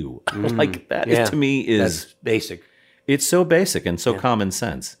is you. Like that is, to me is... That's basic. It's so basic and so common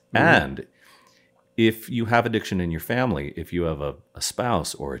sense. And if you have addiction in your family, if you have a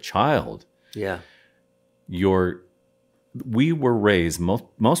spouse or a child, we were raised,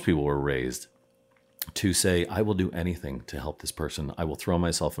 most people were raised to say, I will do anything to help this person. I will throw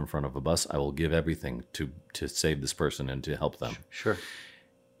myself in front of a bus. I will give everything to save this person and to help them. Sure.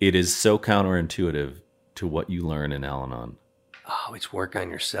 It is so counterintuitive to what you learn in Al-Anon. Oh, it's work on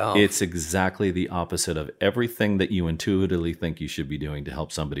yourself. It's exactly the opposite of everything that you intuitively think you should be doing to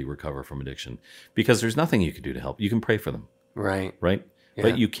help somebody recover from addiction. Because there's nothing you can do to help. You can pray for them. Right. Right? Yeah.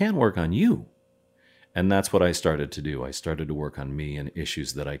 But you can work on you. And that's what I started to do. I started to work on me and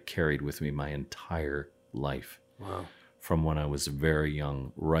issues that I carried with me my entire life. Wow. From when I was very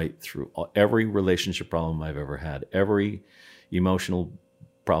young, right through every relationship problem I've ever had, every emotional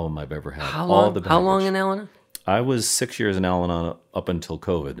problem I've ever had. How long in Al-Anon? I was 6 years in Al-Anon up until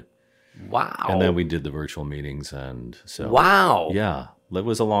COVID. Wow. And then we did the virtual meetings. And so. Wow. Yeah. It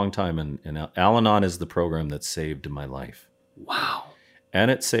was a long time. And Al-Anon is the program that saved my life. Wow.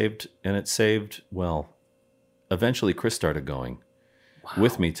 And it saved, well, eventually Chris started going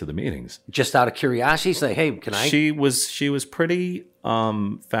with me to the meetings. Just out of curiosity, say, hey, can I? She was pretty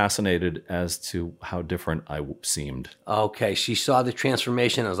fascinated as to how different I seemed. Okay, she saw the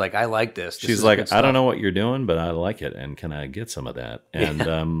transformation. I was like, I like this. She's like, I don't know what you're doing, but I like it, and can I get some of that? And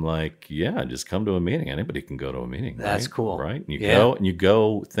I'm like, yeah, just come to a meeting. Anybody can go to a meeting. That's right? cool, right? And you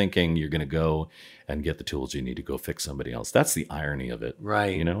go thinking you're going to go and get the tools you need to go fix somebody else. That's the irony of it,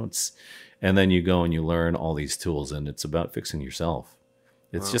 right? And then you go and you learn all these tools, and it's about fixing yourself.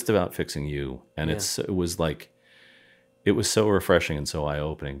 It's just about fixing you, and it was so refreshing and so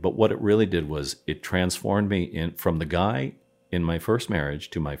eye-opening. But what it really did was it transformed me from the guy in my first marriage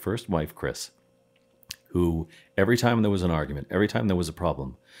to my first wife, Chris, who every time there was an argument, every time there was a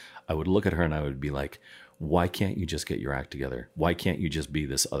problem, I would look at her and I would be like, why can't you just get your act together? Why can't you just be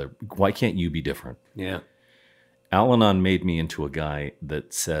this other? Why can't you be different? Yeah. Al-Anon made me into a guy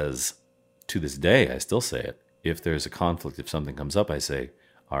that says, to this day, I still say it, if there's a conflict, if something comes up, I say,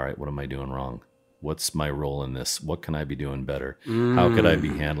 all right, what am I doing wrong? What's my role in this? What can I be doing better? How could I be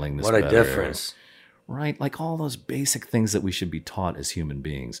handling this better? What a difference. Right? Like all those basic things that we should be taught as human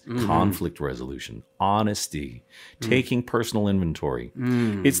beings. Conflict resolution, honesty, taking personal inventory.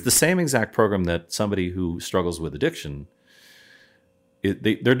 It's the same exact program that somebody who struggles with addiction,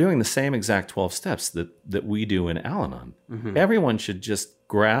 they're doing the same exact 12 steps that we do in Al-Anon. Everyone should just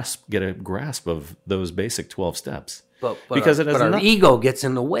get a grasp of those basic 12 steps. But our ego gets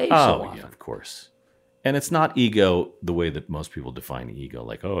in the way so often. Yeah, of course. And it's not ego the way that most people define ego,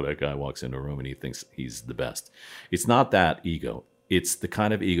 like, oh, that guy walks into a room and he thinks he's the best. It's not that ego. It's the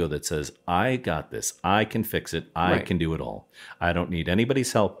kind of ego that says, I got this. I can fix it. I can do it all. I don't need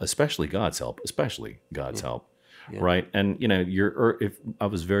anybody's help, especially God's help, help. Yeah. Right? And, if I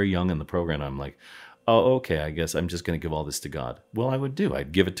was very young in the program, I'm like, oh, okay, I guess I'm just going to give all this to God. Well, I would do.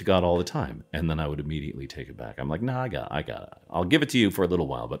 I'd give it to God all the time. And then I would immediately take it back. I'm like, no, I got it. I'll give it to you for a little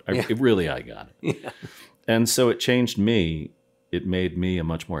while, but I got it. Yeah. And so it changed me. It made me a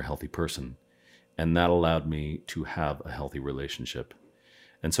much more healthy person. And that allowed me to have a healthy relationship.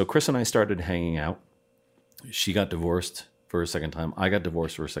 And so Chris and I started hanging out. She got divorced for a second time. I got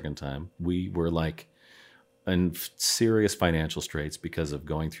divorced for a second time. We were like in serious financial straits because of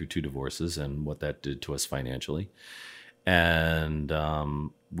going through 2 divorces and what that did to us financially. And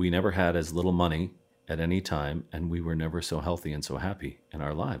we never had as little money at any time, and we were never so healthy and so happy in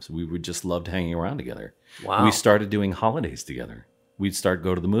our lives. We just loved hanging around together. Wow. We started doing holidays together. We'd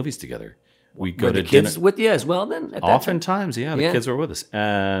go to the movies together. We'd go to the kids with you as well then? Oftentimes, the kids were with us.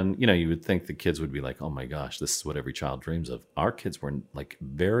 And, you would think the kids would be like, oh my gosh, this is what every child dreams of. Our kids were like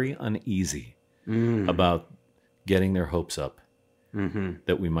very uneasy about getting their hopes up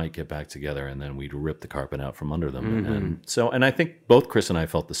that we might get back together, and then we'd rip the carpet out from under them. And I think both Chris and I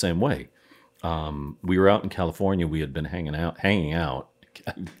felt the same way. We were out in California. We had been hanging out.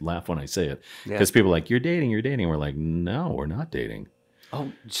 I laugh when I say it because people are like, you're dating. We're like, no, we're not dating. Oh,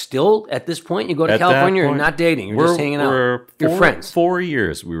 still at this point, you go to California, you're not dating. You're just hanging out. You're friends. 4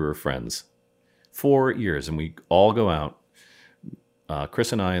 years we were friends. 4 years, and we all go out.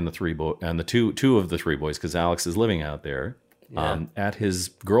 Chris and I and the 3 boys, and the two of the 3 boys, because Alex is living out there at his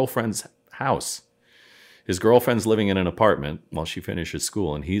girlfriend's house. His girlfriend's living in an apartment while she finishes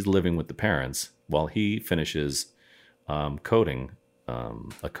school, and he's living with the parents while he finishes coding,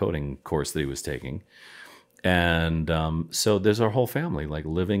 a coding course that he was taking. And so there's our whole family, like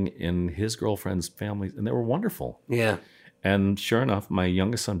living in his girlfriend's family, and they were wonderful. Yeah. And sure enough, my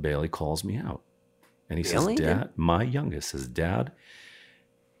youngest son, Bailey, calls me out. And he says, Dad, my youngest says, Dad,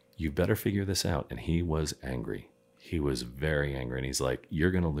 you better figure this out. And he was angry. He was very angry. And he's like,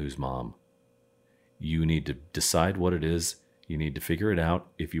 you're going to lose Mom. You need to decide what it is. You need to figure it out.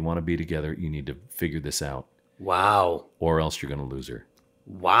 If you want to be together, you need to figure this out. Wow. Or else you're going to lose her.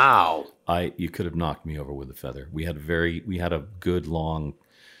 Wow. You could have knocked me over with a feather. We had a good long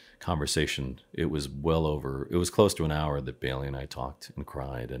conversation. It was close to an hour that Bailey and I talked and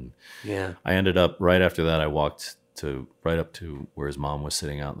cried. And I ended up, right after that, I walked right up to where his mom was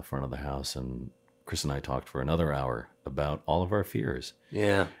sitting out in the front of the house, and Chris and I talked for another hour about all of our fears.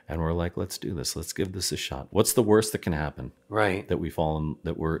 Yeah. And we're like, let's do this. Let's give this a shot. What's the worst that can happen? Right. That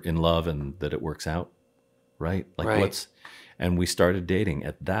that we're in love and that it works out. Right. And we started dating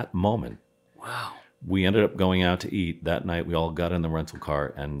at that moment. Wow. We ended up going out to eat that night. We all got in the rental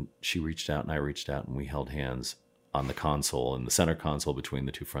car, and she reached out and I reached out, and we held hands on the console, in the center console between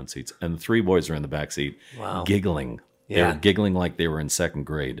the 2 front seats. And the 3 boys were in the back seat, giggling. Yeah. They were giggling like they were in 2nd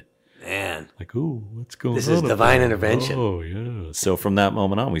grade. Man. Like, ooh, what's going on? This is divine intervention. Oh, yeah. So from that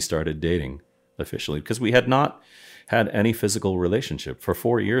moment on, we started dating officially, because we had not had any physical relationship for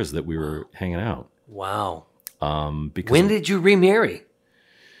 4 years that we were hanging out. Wow. Because when did you remarry?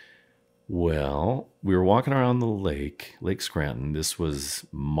 Well, we were walking around the lake, Lake Scranton. This was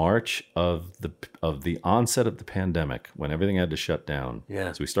March of the onset of the pandemic, when everything had to shut down.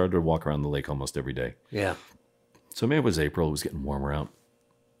 Yeah. So we started to walk around the lake almost every day. Yeah. So maybe it was April. It was getting warmer out.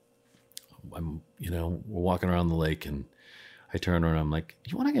 We're walking around the lake, and I turn around. I'm like,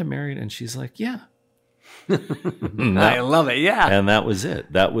 "You want to get married?" And she's like, "Yeah." I love it. Yeah. And that was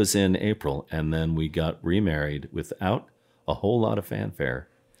it. That was in April, and then we got remarried without a whole lot of fanfare.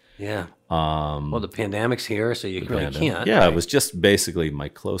 Yeah. Well, the pandemic's here, so you really can't. Yeah, right? It was just basically my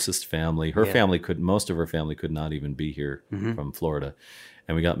closest family. Most of her family could not even be here from Florida.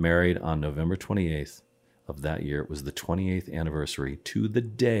 And we got married on November 28th of that year. It was the 28th anniversary to the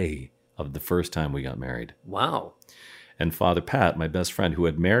day of the first time we got married. Wow. And Father Pat, my best friend, who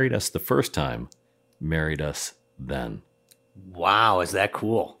had married us the first time, married us then. Wow, is that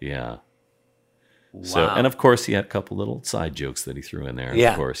cool? Yeah. Wow. So, and of course, he had a couple little side jokes that he threw in there.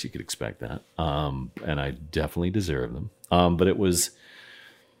 Yeah. Of course, you could expect that. And I definitely deserve them. But it was,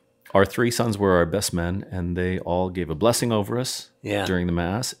 our three sons were our best men, and they all gave a blessing over us during the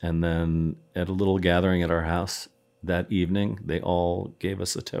Mass. And then at a little gathering at our house that evening, they all gave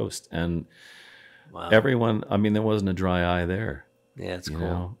us a toast. And everyone, I mean, there wasn't a dry eye there. Yeah, it's cool.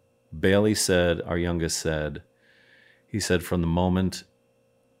 Know? Bailey said, our youngest said, he said, from the moment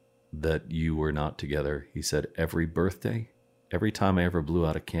that you were not together, he said, every birthday, every time I ever blew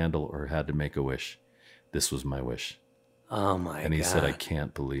out a candle or had to make a wish, this was my wish. Oh my God. And he said, I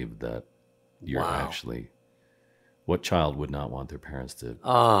can't believe that you're actually, what child would not want their parents to?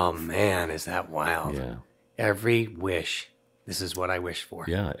 Oh man, is that wild? Yeah. Every wish. This is what I wish for.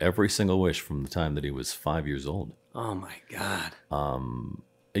 Yeah. Every single wish from the time that he was 5 years old. Oh my God.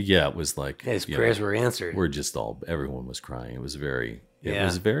 Yeah. It was like, his prayers were answered. We're just everyone was crying. It was very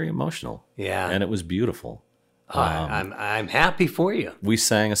emotional. Yeah. And it was beautiful. I'm happy for you. We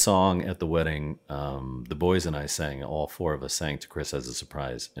sang a song at the wedding. The boys and I sang, all four of us sang to Chris as a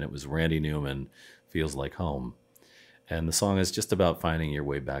surprise. And it was Randy Newman, Feels Like Home. And the song is just about finding your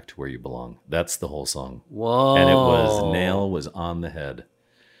way back to where you belong. That's the whole song. Whoa. And it was on the head.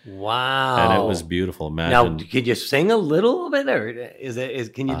 Wow. And it was beautiful. Imagine. Now, could you sing a little bit, or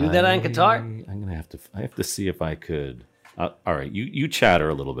can you do that on guitar? I have to see if I could. All right, you chatter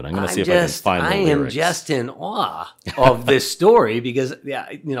a little bit. I'm going to see if I can find the lyrics. I am just in awe of this story because,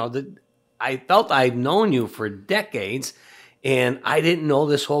 I felt I'd known you for decades, and I didn't know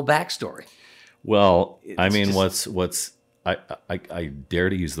this whole backstory. Well, I dare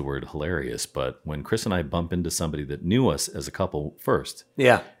to use the word hilarious, but when Chris and I bump into somebody that knew us as a couple first,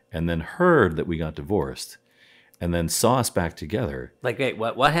 and then heard that we got divorced, and then saw us back together. Like, wait,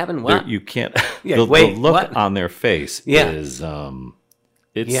 what happened? What? You can't. The look on their face is,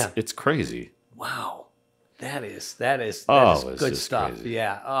 it's crazy. Wow, that is good stuff. Crazy.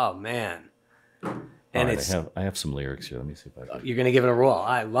 Yeah. Oh man. And I have some lyrics here. Let me see if I can. You're gonna give it a roll.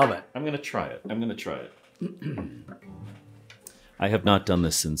 I love it. I'm gonna try it. I have not done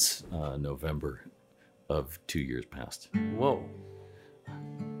this since November of 2 years past. Whoa.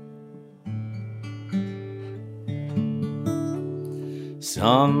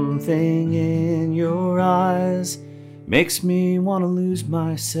 Something in your eyes makes me want to lose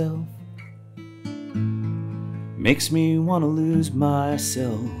myself. Makes me want to lose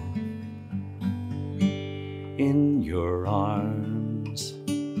myself in your arms.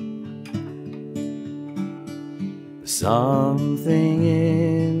 Something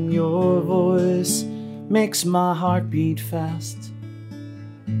in your voice makes my heart beat fast.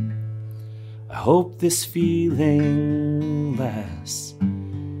 I hope this feeling lasts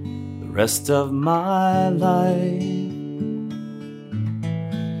the rest of my life.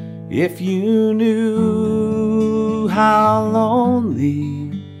 If you knew how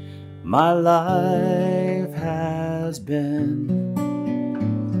lonely my life has been,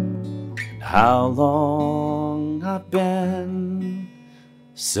 and how long I've been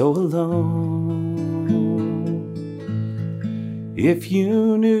so alone. If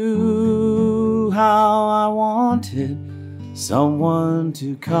you knew how I wanted someone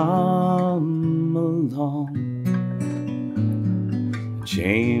to come along,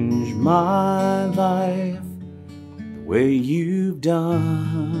 change my life the way you've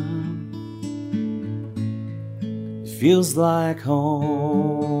done. It feels like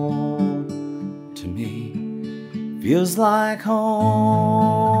home to me. Feels like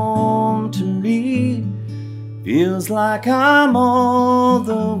home to me. Feels like I'm all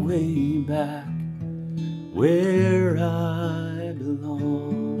the way back where I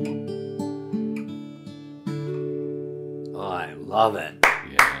belong. Oh, I love it.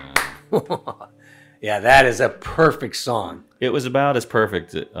 Yeah. Yeah, that is a perfect song. It was about as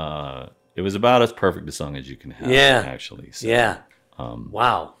perfect It was about as perfect a song as you can have, actually. So, yeah.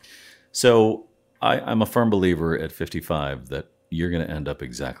 Wow. So I'm a firm believer at 55 that you're going to end up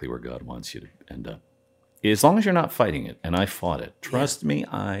exactly where God wants you to end up. As long as you're not fighting it. And I fought it. Trust me,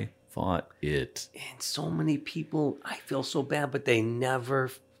 I fought it. And so many people, I feel so bad, but they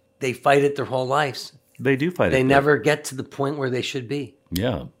fight it their whole lives. They do fight it. They never get to the point where they should be.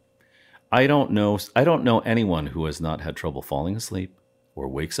 Yeah. I don't know anyone who has not had trouble falling asleep or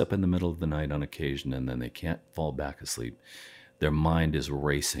wakes up in the middle of the night on occasion and then they can't fall back asleep. Their mind is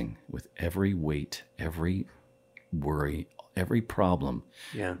racing with every weight, every worry, every problem.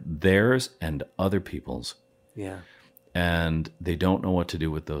 Yeah. Theirs and other people's. Yeah. And they don't know what to do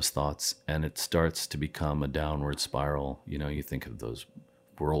with those thoughts. And it starts to become a downward spiral. You know, you think of those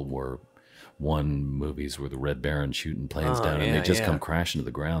World War I movies where the Red Baron shooting planes down and they just come crashing to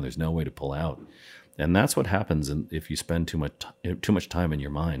the ground. There's no way to pull out. And that's what happens if you spend too much time in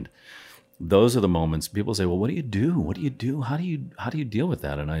your mind. Those are the moments people say, well, what do you do? What do you do? How do you deal with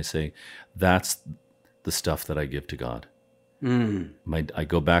that? And I say, that's the stuff that I give to God. I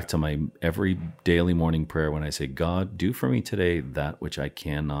go back to my every daily morning prayer when I say, God, do for me today that which I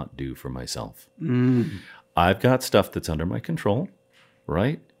cannot do for myself. I've got stuff that's under my control,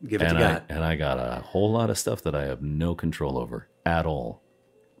 right? Give it to God. And I got a whole lot of stuff that I have no control over at all.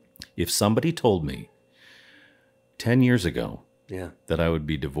 If somebody told me 10 years ago that I would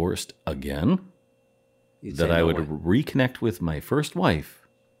be divorced again, that I would reconnect with my first wife,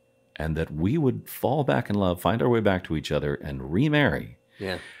 and that we would fall back in love, find our way back to each other, and remarry.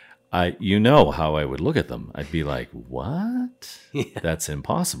 Yeah. You know how I would look at them. I'd be like, what? Yeah. That's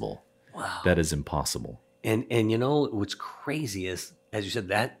impossible. Wow. That is impossible. And you know, what's crazy is, as you said,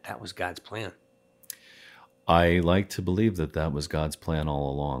 that was God's plan. I like to believe that was God's plan all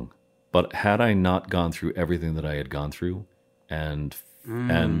along. But had I not gone through everything that I had gone through and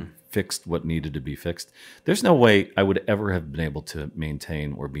fixed what needed to be fixed, there's no way I would ever have been able to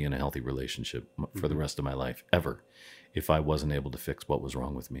maintain or be in a healthy relationship for the rest of my life, ever, if I wasn't able to fix what was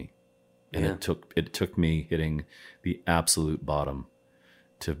wrong with me. And it took me hitting the absolute bottom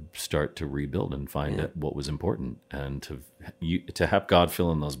to start to rebuild and find out what was important, and to have God fill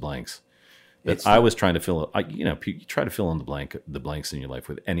in those blanks. That I was trying to fill. You try to fill in the blanks in your life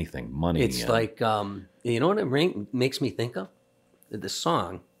with anything, money. It's like you know what it makes me think of? The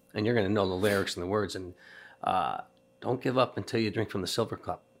song, and you're going to know the lyrics and the words. And don't give up until you drink from the silver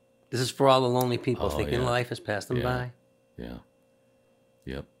cup. This is for all the lonely people thinking life has passed them by. Yeah.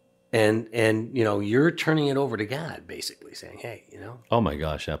 Yep. And you're turning it over to God, basically saying, hey, Oh my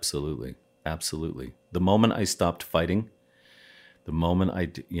gosh, absolutely. Absolutely. The moment I stopped fighting, the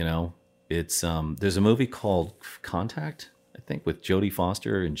moment it's there's a movie called Contact, I think, with Jodie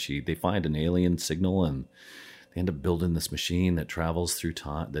Foster, and they find an alien signal and they end up building this machine that travels through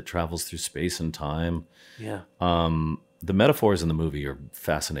time, that travels through space and time. Yeah. The metaphors in the movie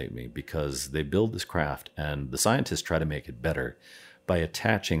fascinate me because they build this craft and the scientists try to make it better by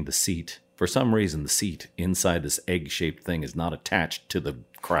attaching the seat. For some reason, the seat inside this egg-shaped thing is not attached to the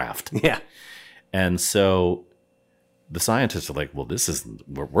craft. Yeah. And so the scientists are like, well, this isn't,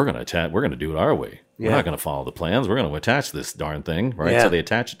 we're going to do it our way. Yeah. We're not going to follow the plans. We're going to attach this darn thing, right? Yeah. So they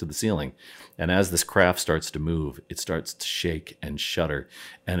attach it to the ceiling. And as this craft starts to move, it starts to shake and shudder.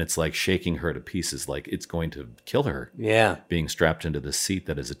 And it's like shaking her to pieces, like it's going to kill her. Yeah. Being strapped into the seat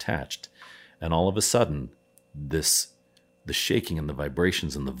that is attached. And all of a sudden, the shaking and the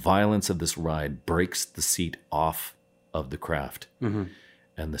vibrations and the violence of this ride breaks the seat off of the craft. Mm-hmm.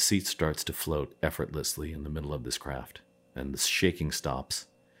 And the seat starts to float effortlessly in the middle of this craft. And the shaking stops.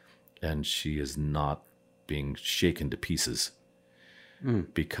 And she is not being shaken to pieces.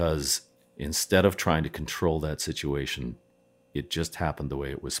 Because instead of trying to control that situation, it just happened the way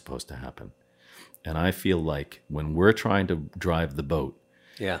it was supposed to happen. And I feel like when we're trying to drive the boat,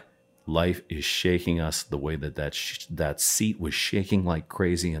 life is shaking us the way that seat was shaking like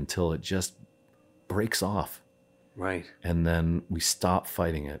crazy until it just breaks off. Right. And then we stop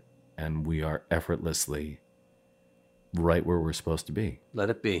fighting it, and we are effortlessly right where we're supposed to be. Let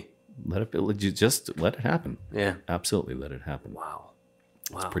it be. Let it be. Just let it happen. Yeah. Absolutely let it happen. Wow.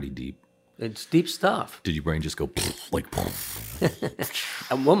 It's pretty deep. It's deep stuff. Did your brain just go like?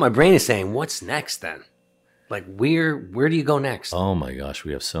 And what my brain is saying, what's next then? Like where do you go next? Oh my gosh,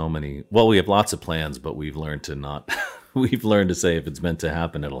 we have so many. Well, we have lots of plans, but we've learned to not. We've learned to say if it's meant to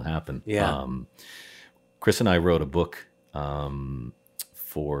happen, it'll happen. Yeah. Chris and I wrote a book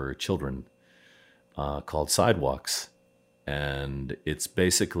for children called Sidewalks, and it's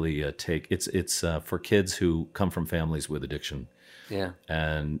basically it's for kids who come from families with addiction. Yeah.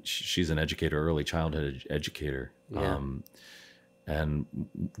 And she's an educator, early childhood educator. Yeah. And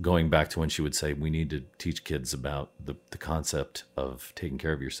going back to when she would say, we need to teach kids about the concept of taking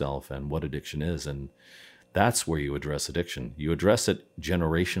care of yourself and what addiction is. And that's where you address addiction. You address it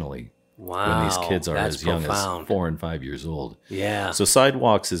generationally. Wow, when these kids are as young profound. as 4 and 5 years old. Yeah. So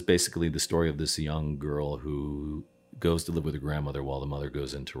Sidewalks is basically the story of this young girl who goes to live with her grandmother while the mother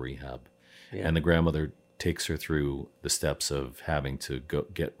goes into rehab. Yeah. And the grandmother takes her through the steps of having to go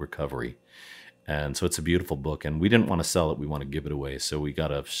get recovery. And so it's a beautiful book, and we didn't want to sell it. We want to give it away. So we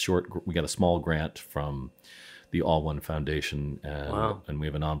got a small grant from the All One Foundation, and we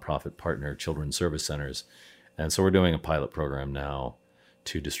have a nonprofit partner, Children's Service Centers. And so we're doing a pilot program now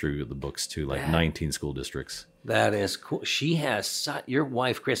to distribute the books to 19 school districts. That is cool. She has your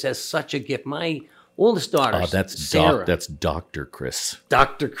wife, Chris, has such a gift. My oldest daughter, Sarah. That's Dr. Chris.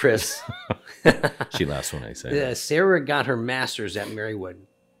 Dr. Chris. She laughs when I say that. Sarah got her master's at Marywood,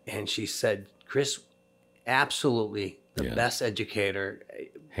 and she said, Chris, absolutely the best educator.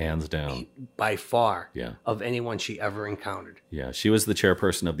 Hands down. By far of anyone she ever encountered. Yeah, she was the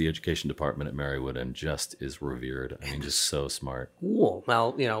chairperson of the education department at Marywood and just is revered. I mean, just so smart. Cool.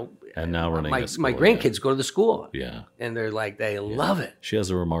 Well, and now running a school, my grandkids go to the school. Yeah. And they're like, they love it. She has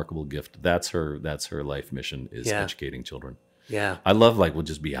a remarkable gift. That's her life mission is educating children. Yeah. I love we'll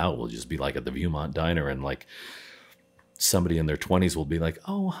just be out. We'll just be at the Viewmont Diner and somebody in their 20s will be like,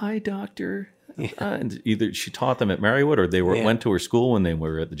 oh, hi, doctor. Yeah. And either she taught them at Marywood or they went to her school when they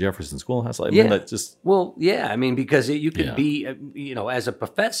were at the Jefferson Schoolhouse. I mean, that's just... Well, yeah. I mean, because you could be, as a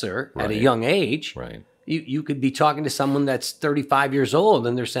professor at a young age, right. You could be talking to someone that's 35 years old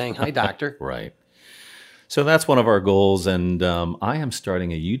and they're saying, hi, doctor. Right. So that's one of our goals. And I am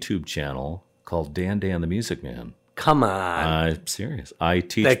starting a YouTube channel called Dan the Music Man. Come on. I'm serious. I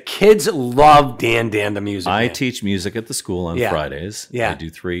teach. The kids love Dan the Music Man. I teach music at the school on Fridays. Yeah. I do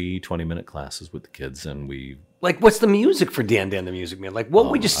 3 20-minute classes with the kids, and we... what's the music for Dan the Music Man?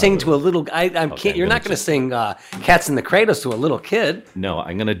 What would you sing to a little... You're not going to sing Cats in the Cradles to a little kid. No,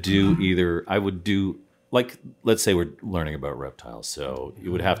 I'm going to do either... I would do... let's say we're learning about reptiles. So it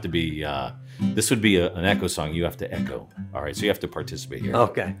would have to be... this would be an echo song. You have to echo. All right, so you have to participate here.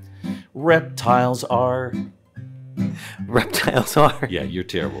 Okay. Reptiles are... Reptiles are. Yeah, you're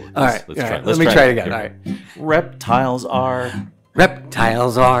terrible. All right. Let's try. Let me try it again. All right. Reptiles are.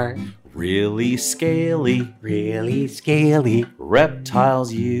 Reptiles are. Really scaly. Really scaly.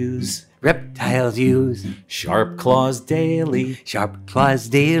 Reptiles use. Reptiles use. Sharp claws daily. Sharp claws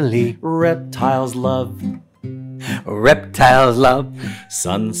daily. Reptiles love. Reptiles love.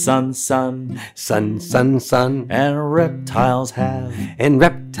 Sun, sun, sun. Sun, sun, sun. And reptiles have. And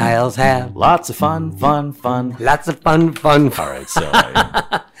reptiles have. Lots of fun, fun, fun. Lots of fun, fun, fun. All right,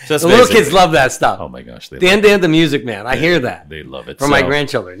 so the little kids love that stuff. Oh my gosh. Dan the Music Man. I hear that. They love it. From my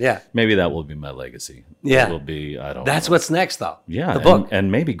grandchildren, yeah. Maybe that will be my legacy. Yeah. It will be, I don't know. That's what's next, though. Yeah. The book.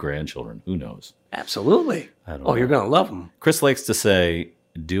 And maybe grandchildren. Who knows? Absolutely. I don't know. You're going to love them. Chris likes to say,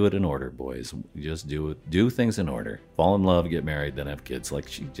 do it in order, boys. Just do it. Do things in order. Fall in love, get married, then have kids.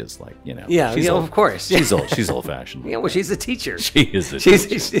 She just Yeah, she's old. Of course. She's old. She's old fashioned. Yeah, well, she's a teacher. She is a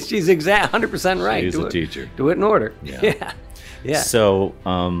teacher. She's exact 100% right. She's a teacher. Do it in order. Yeah. Yeah. So,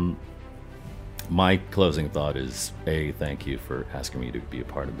 my closing thought is, thank you for asking me to be a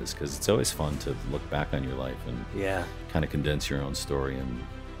part of this, because it's always fun to look back on your life and kind of condense your own story and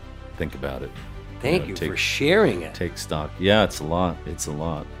think about it. Thank you for sharing it. Take stock. Yeah, it's a lot. It's a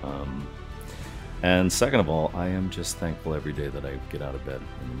lot. And second of all, I am just thankful every day that I get out of bed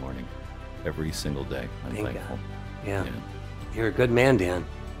in the morning. Every single day, I'm thankful. Yeah. You're a good man, Dan.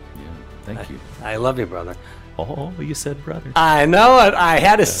 Yeah, thank you. I love you, brother. Oh, you said brother. I know it. I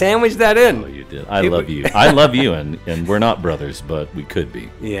had to sandwich that in. Oh, you did. I love you. I love you, and we're not brothers, but we could be.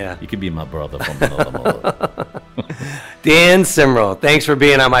 Yeah. You could be my brother from another mother. Dan Simrel, thanks for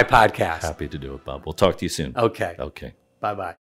being on my podcast. Happy to do it, Bob. We'll talk to you soon. Okay. Okay. Bye-bye.